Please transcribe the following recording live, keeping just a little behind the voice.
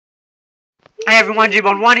Hey everyone,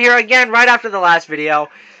 G-Bone1 here again, right after the last video.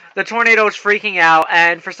 The tornado is freaking out,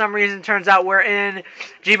 and for some reason, turns out we're in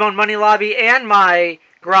G-Bone Money Lobby and my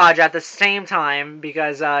garage at the same time,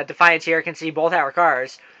 because Defiant here can see both our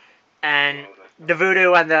cars. And the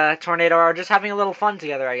Voodoo and the Tornado are just having a little fun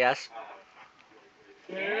together, I guess.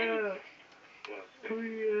 Yeah. Oh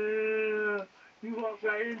yeah. You walked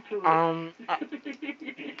right into it.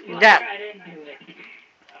 Yeah. Right into it.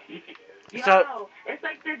 So, Yo, it's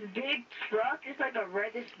like this big truck. It's like a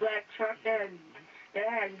reddish black truck that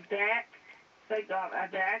has back, like a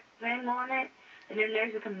back thing on it. And then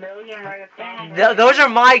there's a chameleon right across. those are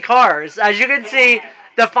my cars. As you can see,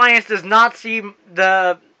 Defiance does not see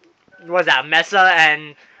the, what's that, Mesa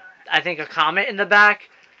and I think a Comet in the back.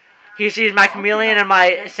 He sees my Chameleon and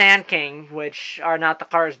my Sand King, which are not the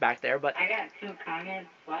cars back there, but... I got two Comets.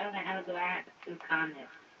 Why the hell do I have two Comets?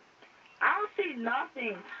 I don't see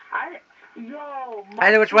nothing.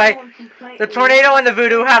 Either which way, the Tornado and the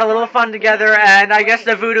Voodoo had a little fun together, and I guess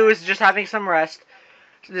the Voodoo is just having some rest.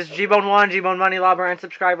 So this is G-Bone1, G-Bone Money, Lobber, and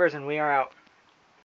subscribers, and we are out.